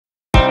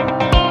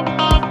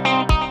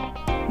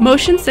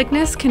Motion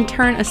sickness can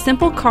turn a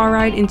simple car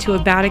ride into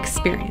a bad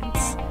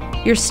experience.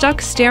 You're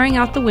stuck staring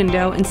out the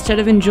window instead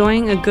of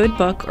enjoying a good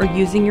book or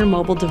using your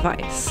mobile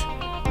device.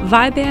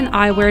 ViBAN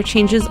eyewear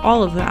changes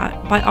all of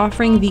that by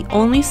offering the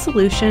only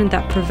solution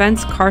that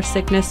prevents car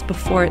sickness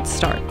before it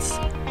starts.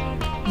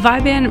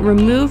 ViBAN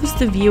removes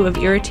the view of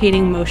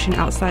irritating motion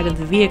outside of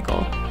the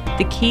vehicle,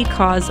 the key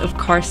cause of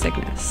car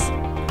sickness.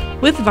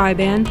 With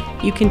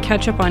ViBAN, you can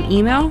catch up on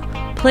email,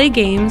 play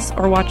games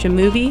or watch a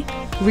movie,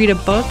 read a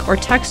book, or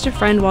text a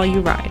friend while you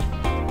ride.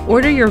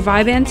 Order your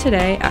ViBAN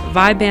today at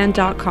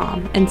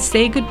ViBAN.com and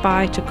say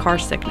goodbye to car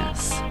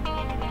sickness.